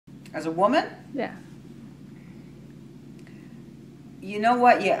As a woman? Yeah. You know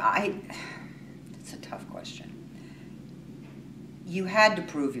what? It's a tough question. You had to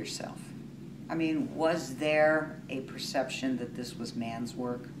prove yourself. I mean, was there a perception that this was man's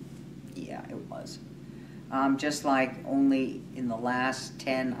work? Yeah, it was. Just like only in the last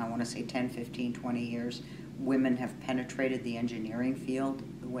 10, I want to say 10, 15, 20 years, women have penetrated the engineering field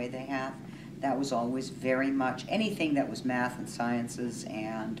the way they have. That was always very much, anything that was math and sciences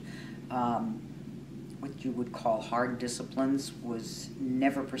and what you would call hard disciplines was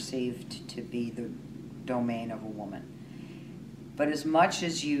never perceived to be the domain of a woman. But as much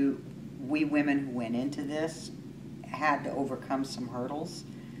as we women who went into this had to overcome some hurdles,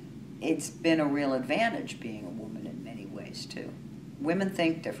 it's been a real advantage being a woman in many ways too. Women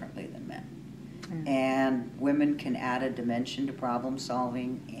think differently than men. And women can add a dimension to problem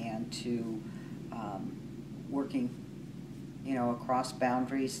solving and to working, across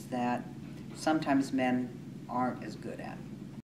boundaries that sometimes men aren't as good at.